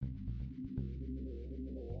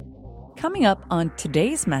Coming up on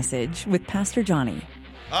today's message with Pastor Johnny.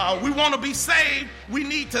 We want to be saved. We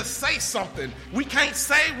need to say something. We can't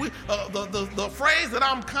say the phrase that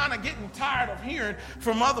I'm kind of getting tired of hearing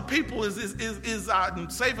from other people is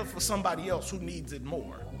save it for somebody else who needs it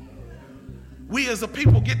more. We as a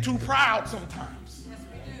people get too proud sometimes.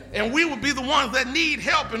 And we would be the ones that need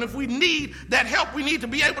help. And if we need that help, we need to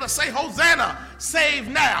be able to say, Hosanna, save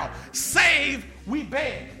now. Save, we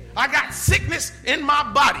beg. I got sickness in my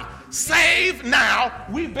body. Save now,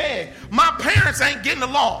 we beg. My parents ain't getting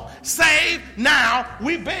along. Save now,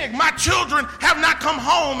 we beg. My children have not come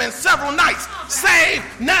home in several nights. Save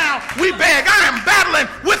now, we beg. I am battling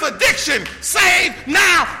with addiction. Save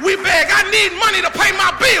now, we beg. I need money to pay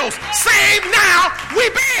my bills. Save now, we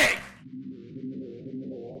beg.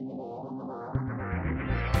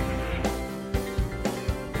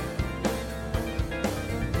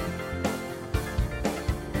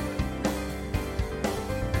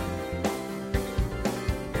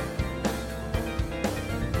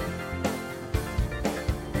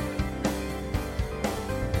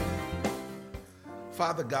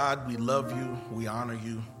 Father God, we love you, we honor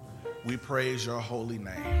you, we praise your holy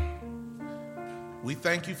name. We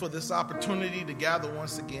thank you for this opportunity to gather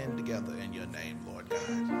once again together in your name, Lord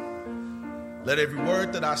God. Let every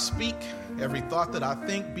word that I speak, every thought that I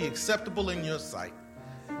think be acceptable in your sight.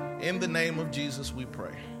 In the name of Jesus we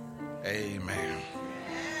pray. Amen.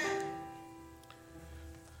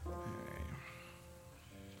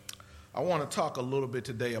 I want to talk a little bit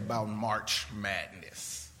today about March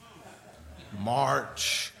Madness.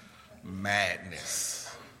 March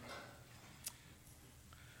Madness.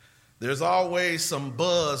 There's always some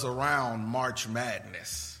buzz around March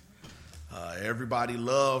Madness. Everybody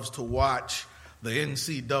loves to watch the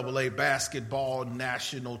NCAA basketball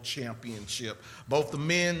national championship. Both the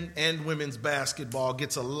men and women's basketball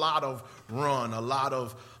gets a lot of run, a lot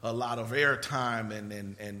of airtime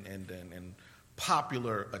and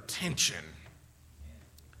popular attention.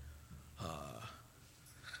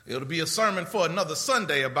 It'll be a sermon for another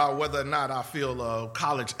Sunday about whether or not I feel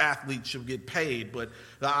college athletes should get paid, but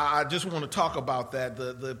I just want to talk about that.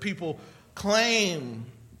 The people claim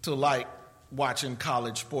to like watching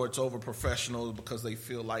college sports over professionals because they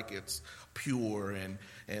feel like it's pure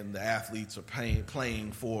and the athletes are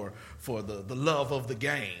playing for the love of the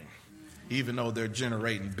game, even though they're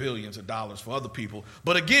generating billions of dollars for other people.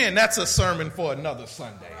 But again, that's a sermon for another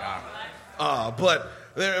Sunday.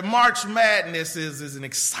 March Madness is an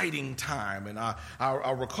exciting time, and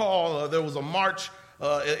I recall there was a March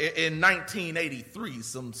in 1983.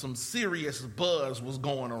 Some serious buzz was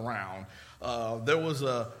going around. There was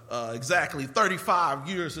exactly 35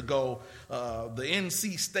 years ago, the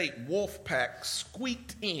NC State Wolfpack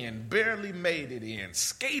squeaked in, barely made it in,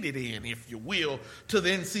 skated in, if you will, to the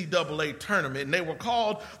NCAA tournament, and they were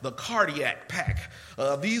called the Cardiac Pack.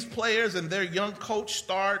 These players and their young coach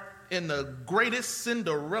starred in the greatest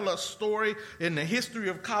Cinderella story in the history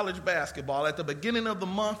of college basketball. At the beginning of the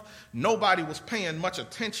month, nobody was paying much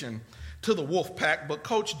attention to the Wolfpack, but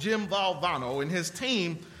Coach Jim Valvano and his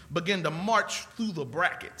team began to march through the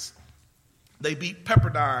brackets. They beat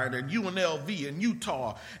Pepperdine and UNLV and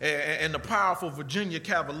Utah and the powerful Virginia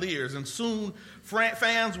Cavaliers, and soon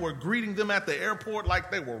fans were greeting them at the airport like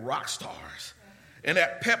they were rock stars. And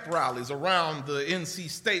at pep rallies around the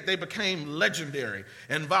NC State, they became legendary.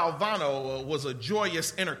 And Valvano was a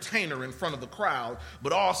joyous entertainer in front of the crowd,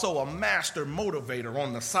 but also a master motivator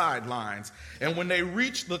on the sidelines. And when they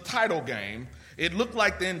reached the title game, it looked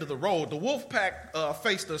like the end of the road. The Wolfpack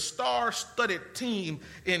faced a star-studded team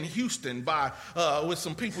in Houston with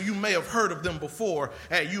some people. You may have heard of them before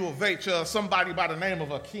at U of H. Somebody by the name of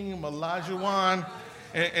Akeem Olajuwon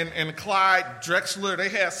and Clyde Drexler. They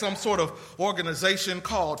had some sort of organization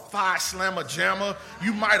called Phi Slamma Jamma.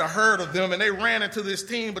 You might have heard of them, and they ran into this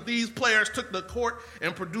team, but these players took the court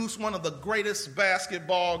and produced one of the greatest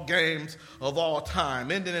basketball games of all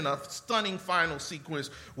time, ending in a stunning final sequence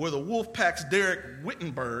where the Wolfpack's Derek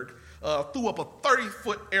Wittenberg threw up a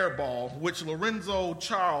 30-foot air ball, which Lorenzo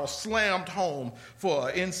Charles slammed home for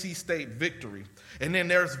an NC State victory. And then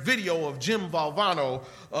there's video of Jim Valvano,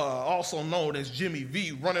 also known as Jimmy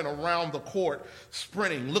V, running around the court,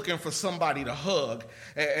 sprinting, looking for somebody to hug.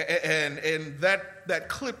 And that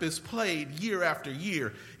clip is played year after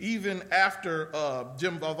year. Even after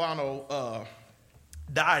Jim Valvano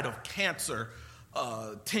died of cancer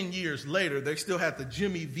 10 years later, they still had the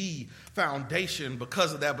Jimmy V Foundation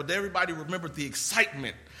because of that. But everybody remembered the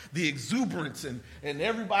excitement, the exuberance, and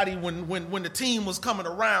everybody, when the team was coming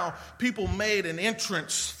around, people made an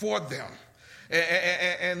entrance for them.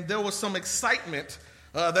 And there was some excitement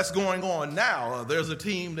that's going on now. There's a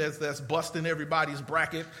team that's busting everybody's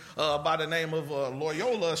bracket by the name of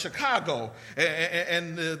Loyola Chicago,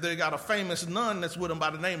 and they got a famous nun that's with them by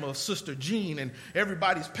the name of Sister Jean, and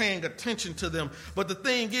everybody's paying attention to them. But the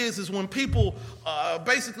thing is when people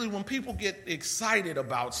when people get excited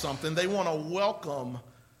about something, they want to welcome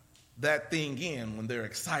that thing in when they're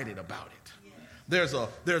excited about it. There's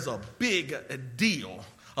a big deal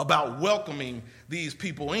about welcoming these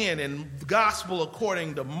people in, and the gospel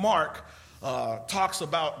according to Mark talks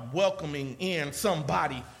about welcoming in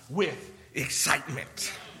somebody with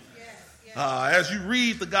excitement. As you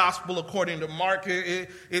read the gospel according to Mark,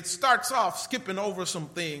 it starts off skipping over some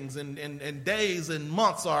things, and days and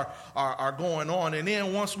months are going on. And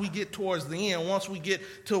then once we get towards the end, once we get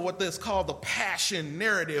to what is called the passion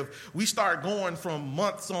narrative, we start going from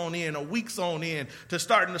months on in or weeks on in to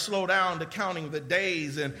starting to slow down to counting the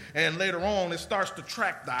days. And later on, it starts to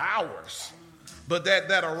track the hours. But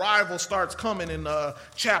that arrival starts coming in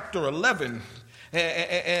chapter 11.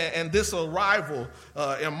 And this arrival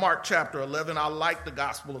in Mark chapter 11, I like the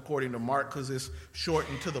gospel according to Mark because it's short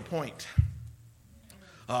and to the point.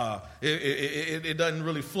 It doesn't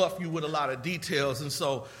really fluff you with a lot of details. And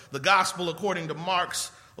so the gospel according to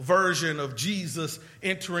Mark's version of Jesus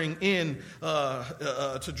entering in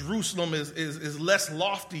to Jerusalem is less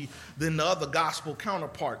lofty than the other gospel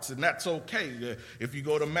counterparts, and that's okay. If you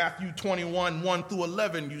go to Matthew 21, 1 through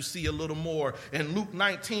 11, you see a little more. In Luke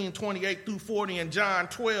 19, 28 through 40, and John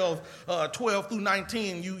 12, 12 through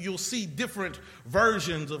 19, you'll see different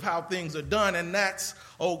versions of how things are done, and that's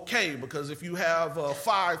okay, because if you have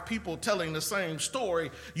 5 people telling the same story,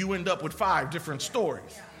 you end up with 5 different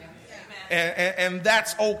stories. And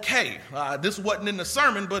that's okay. This wasn't in the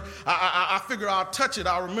sermon, but I figure I'll touch it.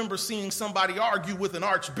 I remember seeing somebody argue with an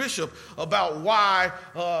archbishop about why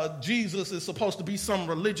Jesus is supposed to be some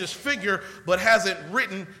religious figure but hasn't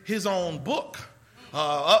written his own book.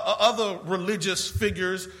 Other religious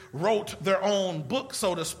figures wrote their own book,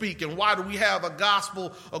 so to speak. And why do we have a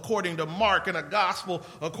gospel according to Mark and a gospel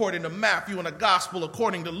according to Matthew and a gospel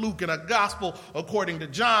according to Luke and a gospel according to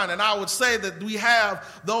John? And I would say that we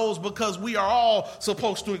have those because we are all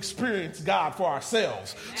supposed to experience God for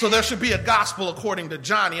ourselves. So there should be a gospel according to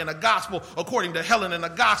Johnny and a gospel according to Helen and a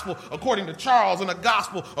gospel according to Charles and a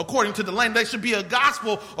gospel according to Delaney. There should be a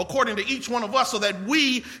gospel according to each one of us so that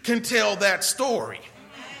we can tell that story.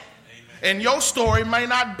 And your story may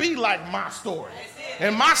not be like my story.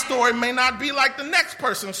 And my story may not be like the next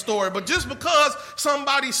person's story. But just because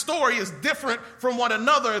somebody's story is different from one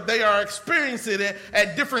another, they are experiencing it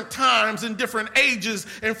at different times and different ages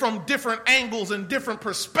and from different angles and different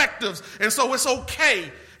perspectives. And so it's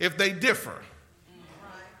okay if they differ.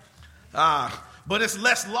 But it's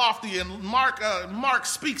less lofty, and Mark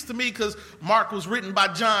speaks to me because Mark was written by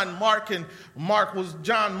John Mark, and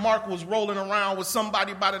John Mark was rolling around with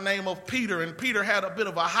somebody by the name of Peter, and Peter had a bit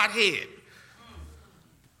of a hot head.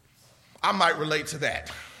 I might relate to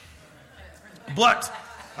that. But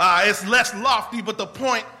it's less lofty, but the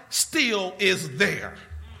point still is there.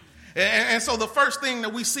 And so the first thing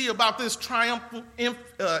that we see about this triumphal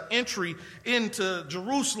entry into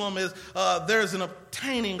Jerusalem is there's an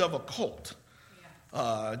obtaining of a colt.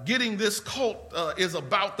 Getting this colt is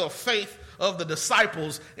about the faith of the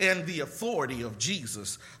disciples and the authority of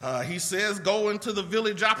Jesus. He says, go into the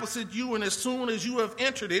village opposite you, and as soon as you have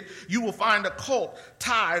entered it, you will find a colt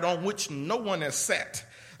tied on which no one has sat.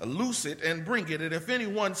 Loose it and bring it. And if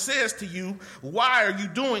anyone says to you, why are you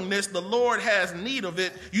doing this? The Lord has need of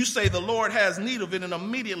it. You say the Lord has need of it, and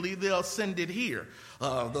immediately they'll send it here.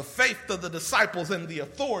 The faith of the disciples and the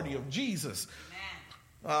authority of Jesus.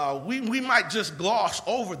 We might just gloss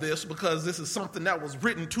over this because this is something that was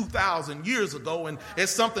written 2,000 years ago, and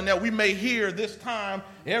it's something that we may hear this time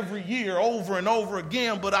every year over and over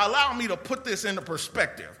again, but allow me to put this into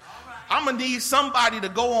perspective. I'm going to need somebody to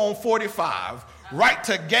go on 45, right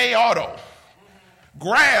to Gay Auto,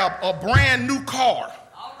 grab a brand new car,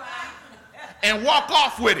 and walk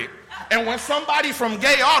off with it. And when somebody from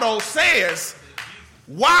Gay Auto says,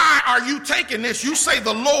 why are you taking this? You say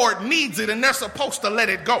the Lord needs it, and they're supposed to let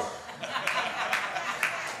it go.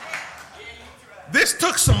 This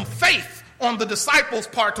took some faith on the disciples'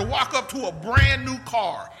 part to walk up to a brand new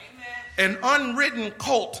car, an unwritten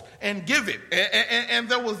colt, and give it. And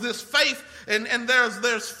there was this faith, and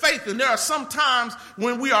there's faith. And there are some times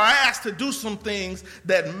when we are asked to do some things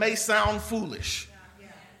that may sound foolish.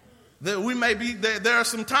 There are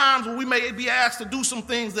some times when we may be asked to do some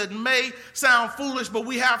things that may sound foolish, but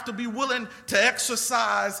we have to be willing to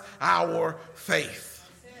exercise our faith.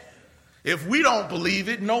 If we don't believe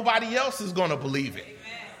it, nobody else is going to believe it.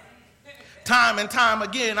 Time and time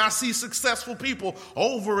again, I see successful people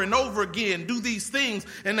over and over again do these things,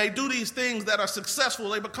 and they do these things that are successful.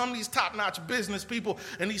 They become these top-notch business people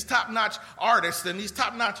and these top-notch artists and these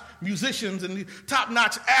top-notch musicians and these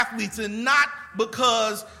top-notch athletes, and not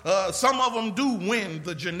because some of them do win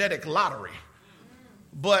the genetic lottery,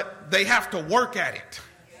 but they have to work at it.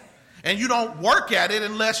 And you don't work at it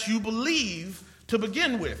unless you believe to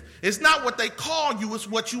begin with. It's not what they call you, it's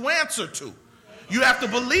what you answer to. You have to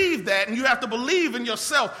believe that, and you have to believe in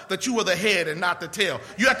yourself that you are the head and not the tail.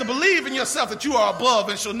 You have to believe in yourself that you are above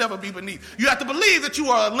and shall never be beneath. You have to believe that you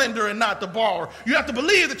are a lender and not the borrower. You have to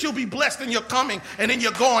believe that you'll be blessed in your coming and in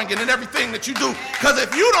your going and in everything that you do. Because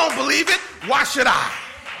if you don't believe it, why should I?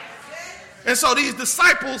 And so these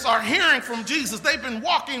disciples are hearing from Jesus. They've been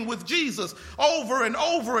walking with Jesus over and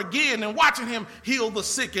over again and watching him heal the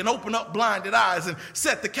sick and open up blinded eyes and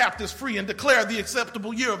set the captives free and declare the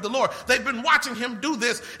acceptable year of the Lord. They've been watching him do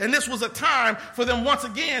this, and this was a time for them once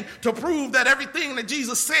again to prove that everything that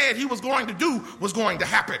Jesus said he was going to do was going to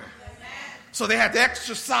happen. So they had to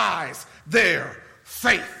exercise their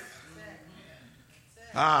faith.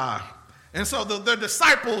 And so the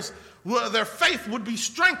disciples, their faith would be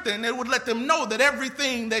strengthened. It would let them know that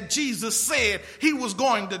everything that Jesus said he was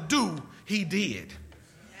going to do, he did.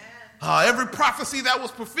 Every prophecy that was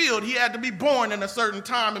fulfilled, he had to be born in a certain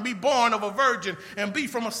time and be born of a virgin and be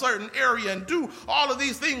from a certain area and do all of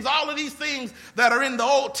these things that are in the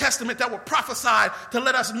Old Testament that were prophesied to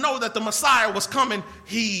let us know that the Messiah was coming.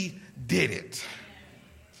 He did it.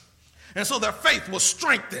 And so their faith was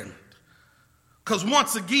strengthened. Because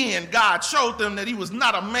once again, God showed them that he was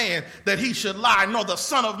not a man that he should lie, nor the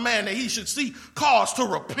son of man that he should see cause to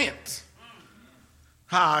repent.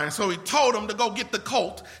 And so he told them to go get the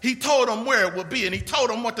colt. He told them where it would be, and he told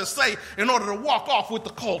them what to say in order to walk off with the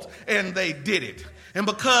colt, and they did it. And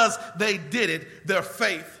because they did it, their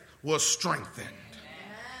faith was strengthened.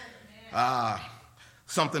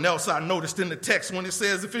 Something else I noticed in the text when it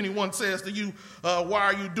says, if anyone says to you, why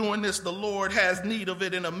are you doing this? The Lord has need of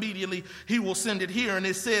it, and immediately he will send it here. And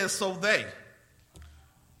it says, so they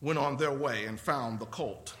went on their way and found the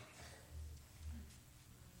colt.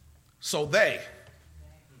 So they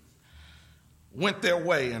went their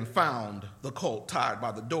way and found the colt tied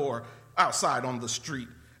by the door outside on the street,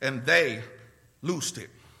 and they loosed it.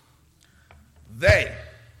 They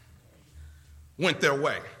went their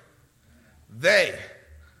way. They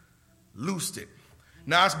loosed it.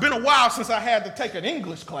 Now, it's been a while since I had to take an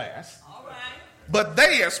English class, but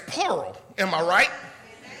they is plural, am I right?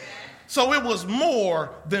 So it was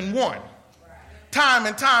more than one. Time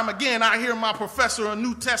and time again, I hear my professor of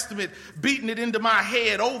New Testament beating it into my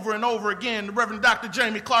head over and over again, the Reverend Dr.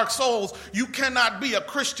 Jamie Clark Souls, you cannot be a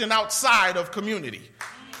Christian outside of community.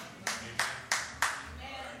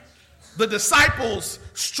 The disciples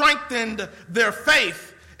strengthened their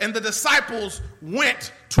faith, and the disciples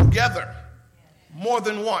went together, more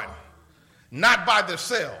than one, not by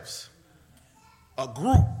themselves, a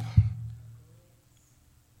group,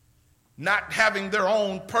 not having their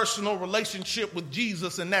own personal relationship with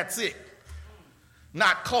Jesus and that's it,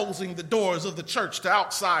 not closing the doors of the church to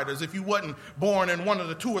outsiders if you wasn't born in one of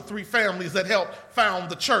the 2 or 3 families that helped found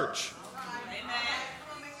the church.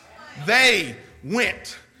 They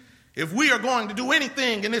went. If we are going to do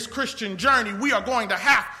anything in this Christian journey, we are going to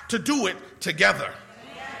have to do it together.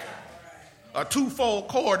 A 2-fold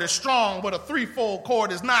cord is strong, but a 3-fold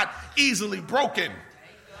cord is not easily broken.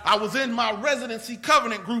 I was in my residency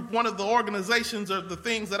covenant group, one of the organizations or the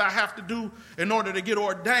things that I have to do in order to get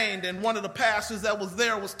ordained. And one of the pastors that was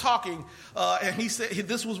there was talking, and he said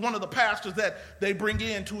this was one of the pastors that they bring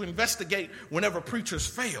in to investigate whenever preachers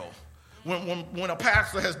fail. When a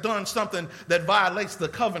pastor has done something that violates the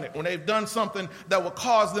covenant, when they've done something that will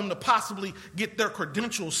cause them to possibly get their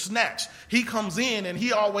credentials snatched, he comes in and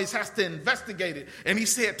he always has to investigate it. And he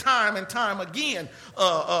said time and time again,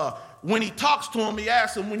 when he talks to him, he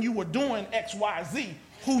asks him, when you were doing X, Y, Z,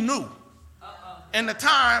 who knew? And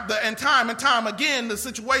time and time again, the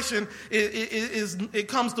situation it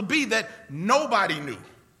comes to be that nobody knew.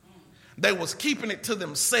 They was keeping it to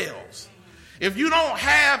themselves. If you don't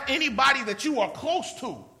have anybody that you are close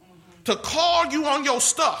to call you on your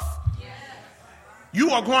stuff,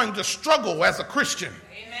 you are going to struggle as a Christian.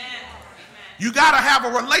 You got to have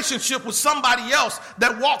a relationship with somebody else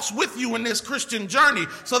that walks with you in this Christian journey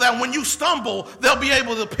so that when you stumble, they'll be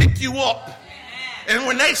able to pick you up. And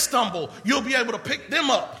when they stumble, you'll be able to pick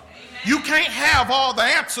them up. You can't have all the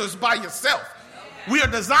answers by yourself. We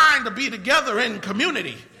are designed to be together in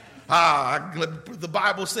community. The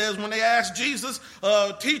Bible says when they asked Jesus,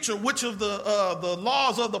 teacher, which of the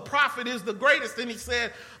laws of the prophet is the greatest? And he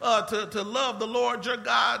said to love the Lord your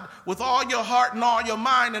God with all your heart and all your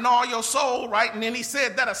mind and all your soul, right? And then he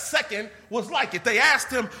said that a second was like it. They asked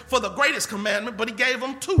him for the greatest commandment, but he gave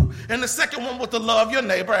them two. And the second one was to love your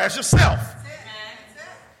neighbor as yourself.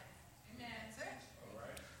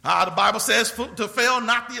 The Bible says to fail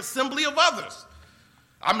not the assembly of others.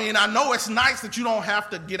 I mean, I know it's nice that you don't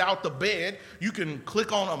have to get out the bed. You can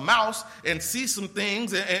click on a mouse and see some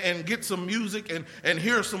things and get some music and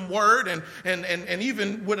hear some word and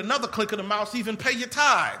even with another click of the mouse, even pay your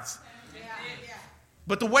tithes.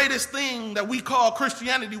 But the way this thing that we call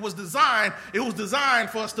Christianity was designed, it was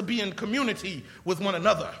designed for us to be in community with one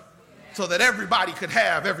another so that everybody could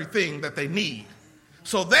have everything that they need.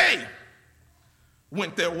 So they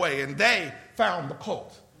went their way and they found the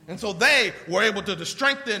cult. And so they were able to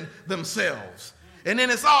strengthen themselves. And then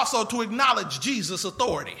it's also to acknowledge Jesus'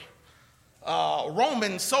 authority.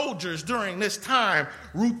 Roman soldiers during this time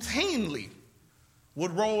routinely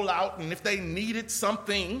would roll out, and if they needed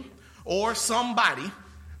something or somebody,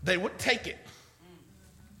 they would take it.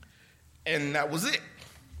 And that was it.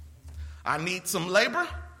 I need some labor.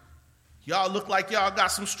 Y'all look like y'all got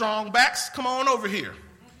some strong backs. Come on over here.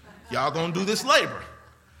 Y'all gonna do this labor.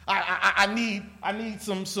 I need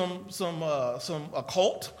a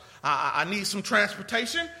colt. I need some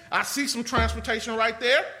transportation. I see some transportation right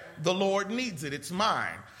there. The Lord needs it. It's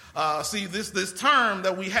mine. See, this term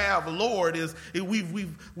that we have, Lord, is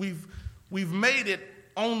we've made it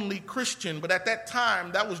only Christian, but at that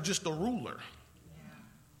time that was just a ruler.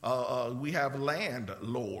 We have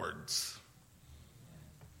landlords.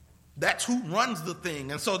 That's who runs the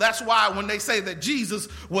thing. And so that's why when they say that Jesus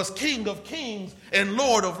was King of Kings and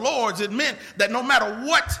Lord of Lords, it meant that no matter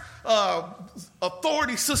what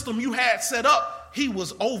authority system you had set up, he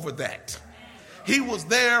was over that. He was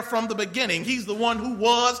there from the beginning. He's the one who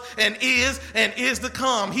was and is to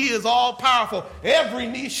come. He is all powerful. Every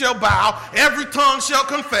knee shall bow, every tongue shall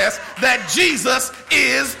confess that Jesus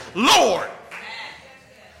is Lord.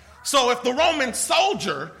 So if the Roman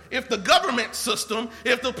soldier, if the government system,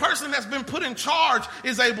 if the person that's been put in charge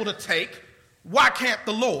is able to take, why can't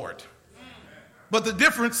the Lord? But the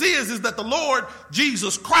difference is that the Lord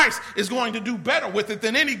Jesus Christ is going to do better with it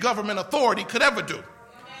than any government authority could ever do.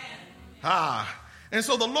 And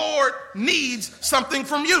so the Lord needs something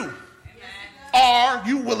from you. Are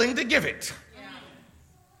you willing to give it?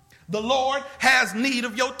 The Lord has need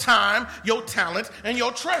of your time, your talent, and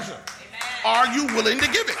your treasure. Are you willing to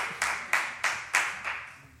give it?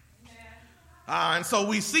 And so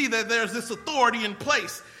we see that there's this authority in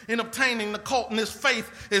place in obtaining the cult, and his faith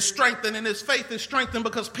is strengthened, and his faith is strengthened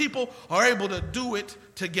because people are able to do it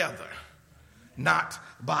together, not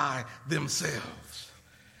by themselves.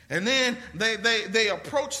 And then they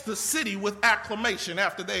approach the city with acclamation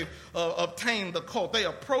after they've obtained the colt. They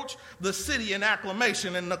approach the city in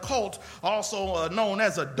acclamation, and the colt, also known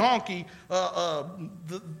as a donkey,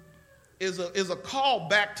 is a call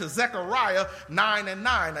back to Zechariah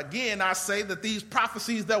 9:9. Again, I say that these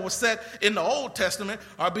prophecies that were said in the Old Testament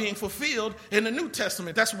are being fulfilled in the New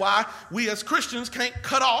Testament. That's why we as Christians can't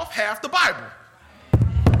cut off half the Bible.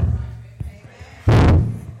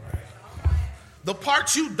 The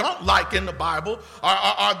parts you don't like in the Bible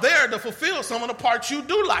are there to fulfill some of the parts you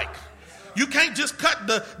do like. You can't just cut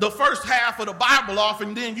the first half of the Bible off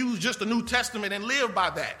and then use just the New Testament and live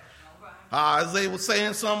by that. As they would say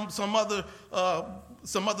in some other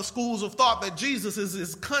schools of thought, that Jesus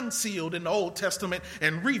is concealed in the Old Testament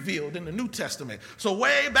and revealed in the New Testament. So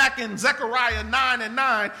way back in Zechariah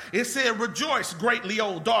 9:9, it said, "Rejoice greatly,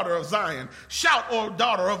 O daughter of Zion. Shout, O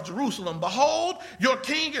daughter of Jerusalem. Behold, your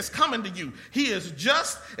king is coming to you. He is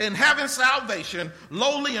just and having salvation,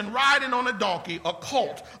 lowly and riding on a donkey, a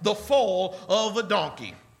colt, the foal of a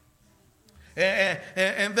donkey."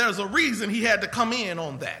 And there's a reason he had to come in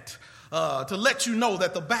on that. To let you know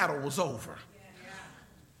that the battle was over.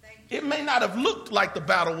 It may not have looked like the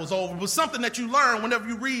battle was over, but something that you learn whenever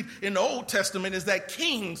you read in the Old Testament is that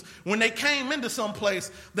kings, when they came into some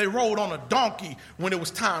place, they rode on a donkey when it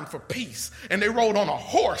was time for peace, and they rode on a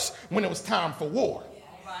horse when it was time for war.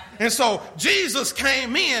 And so Jesus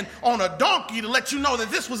came in on a donkey to let you know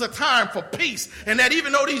that this was a time for peace, and that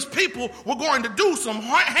even though these people were going to do some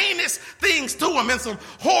heinous things to him and some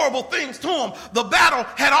horrible things to him, the battle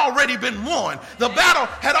had already been won. The battle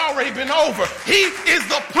had already been over. He is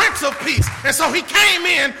the Prince of Peace. And so he came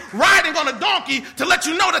in riding on a donkey to let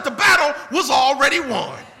you know that the battle was already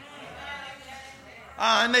won.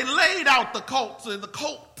 And they laid out the coats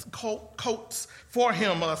for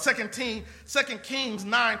him. 2 Kings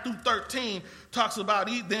 9 through 13 talks about,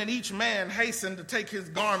 then each man hastened to take his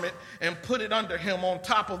garment and put it under him on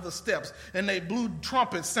top of the steps. And they blew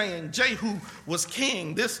trumpets saying, Jehu was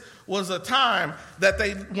king. This was a time that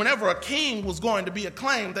whenever a king was going to be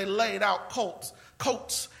acclaimed, they laid out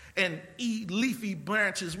coats and leafy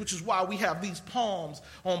branches, which is why we have these palms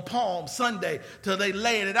on Palm Sunday, till they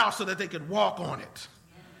laid it out so that they could walk on it.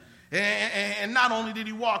 And not only did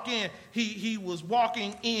he walk in, he was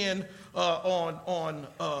walking in on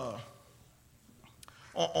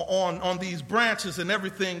these branches and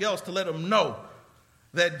everything else to let them know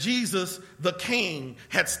that Jesus, the King,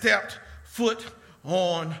 had stepped foot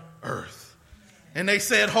on earth. And they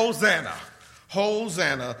said, Hosanna,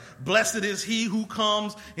 Hosanna, blessed is he who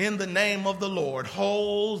comes in the name of the Lord.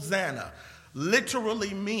 Hosanna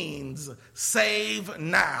literally means save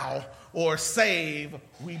now, or save,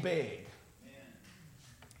 we beg.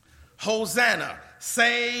 Hosanna,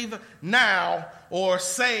 save now, or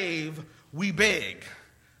save, we beg.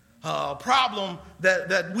 Problem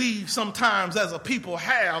that we sometimes as a people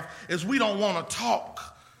have is we don't want to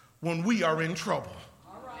talk when we are in trouble.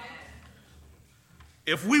 All right.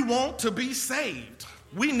 If we want to be saved,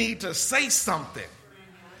 we need to say something.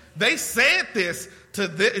 They said this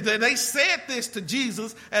to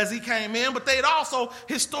Jesus as he came in, but they'd also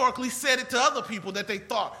historically said it to other people that they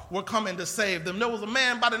thought were coming to save them. There was a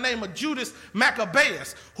man by the name of Judas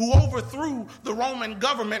Maccabeus who overthrew the Roman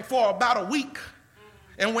government for about a week.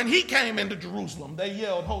 And when he came into Jerusalem, they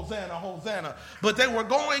yelled, Hosanna, Hosanna. But they were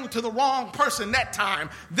going to the wrong person that time.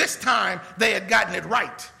 This time, they had gotten it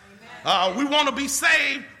right. We want to be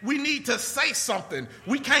saved. We need to say something.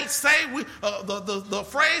 We can't say the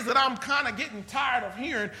phrase that I'm kind of getting tired of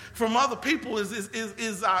hearing from other people is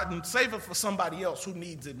save it for somebody else who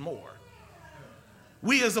needs it more.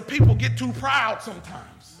 We as a people get too proud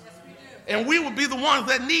sometimes. And we would be the ones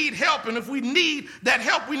that need help. And if we need that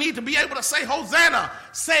help, we need to be able to say, Hosanna,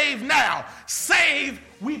 save now, save,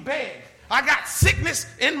 we beg. I got sickness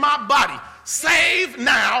in my body. Save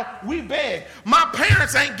now, we beg. My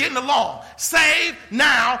parents ain't getting along. Save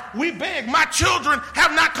now, we beg. My children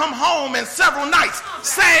have not come home in several nights.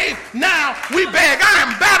 Save now, we beg. I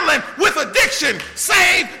am battling with addiction.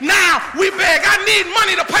 Save now, we beg. I need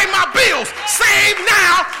money to pay my bills. Save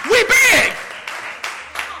now, we beg.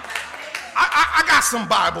 I got some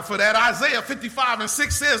Bible for that. Isaiah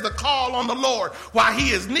 55:6 says to call on the Lord while he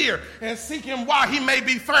is near and seek him while he may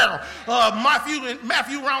be found.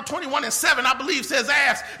 Matthew around 21:7, I believe, says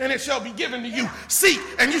ask and it shall be given to you. Seek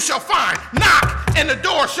and you shall find. Knock and the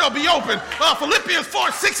door shall be open. Philippians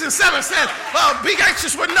 4:6-7 says be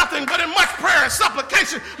anxious with nothing but in much prayer and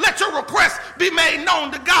supplication. Let your requests be made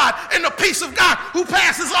known to God, and the peace of God who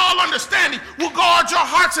passes all understanding will guard your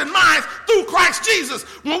hearts and minds through Christ Jesus.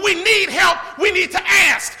 When we need help, we need to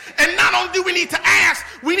ask. And not only do we need to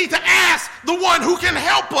ask the one who can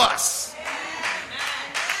help us.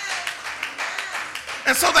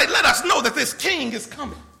 And so they let us know that this king is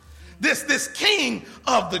coming. This king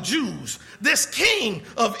of the Jews, this king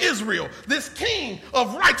of Israel, this king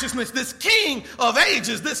of righteousness, this king of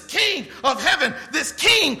ages, this king of heaven, this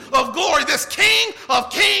king of glory, this king of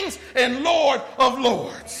kings and Lord of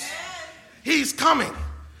lords. He's coming.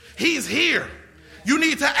 He's here. You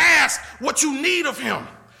need to ask what you need of him.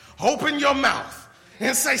 Open your mouth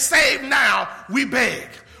and say, save now, we beg.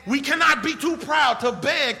 We cannot be too proud to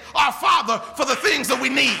beg our Father for the things that we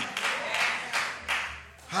need.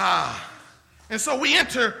 And so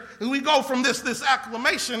we go from this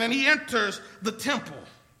acclamation, and he enters the temple.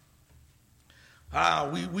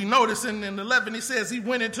 We notice in 11, he says he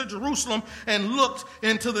went into Jerusalem and looked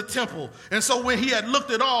into the temple. And so when he had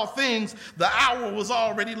looked at all things, the hour was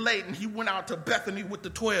already late, and he went out to Bethany with the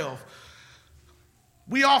 12.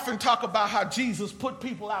 We often talk about how Jesus put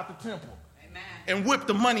people out the temple. Amen. And whipped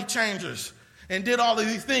the money changers and did all of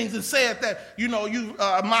these things and said that,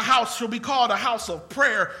 my house shall be called a house of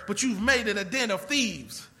prayer, but you've made it a den of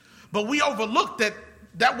thieves. But we overlooked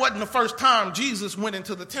that wasn't the first time Jesus went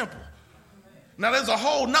into the temple. Now, there's a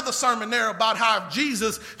whole nother sermon there about how if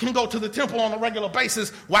Jesus can go to the temple on a regular basis,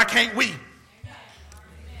 why can't we?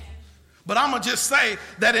 But I'm going to just say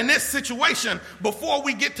that in this situation, before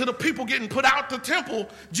we get to the people getting put out the temple,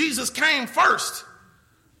 Jesus came first,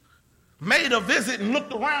 made a visit and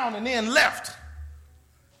looked around and then left.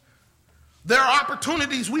 There are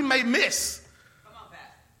opportunities we may miss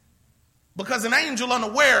because an angel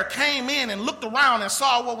unaware came in and looked around and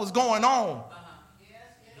saw what was going on.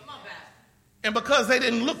 And because they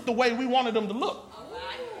didn't look the way we wanted them to look,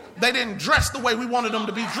 they didn't dress the way we wanted them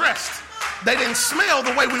to be dressed, they didn't smell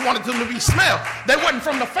the way we wanted them to be smelled, they wasn't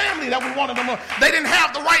from the family that we wanted them to, they didn't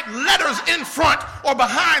have the right letters in front or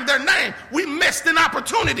behind their name, we missed an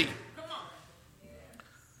opportunity.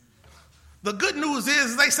 The good news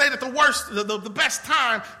is they say that the best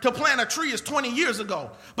time to plant a tree is 20 years ago,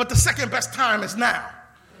 but the second best time is now.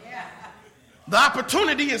 Yeah. The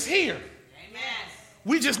opportunity is here. Amen.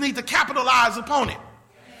 We just need to capitalize upon it.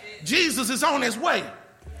 Jesus is on his way.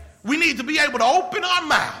 We need to be able to open our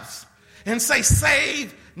mouths and say,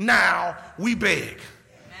 save now, we beg.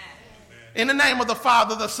 In the name of the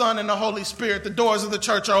Father, the Son, and the Holy Spirit, the doors of the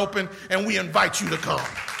church are open, and we invite you to come.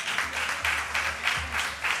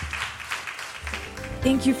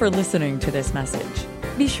 Thank you for listening to this message.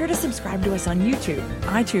 Be sure to subscribe to us on YouTube,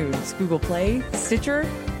 iTunes, Google Play, Stitcher,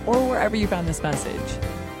 or wherever you found this message.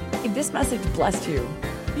 If this message blessed you,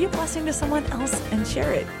 be a blessing to someone else and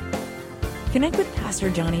share it. Connect with Pastor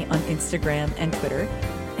Johnny on Instagram and Twitter,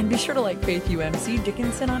 and be sure to like Faith UMC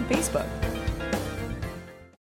Dickinson on Facebook.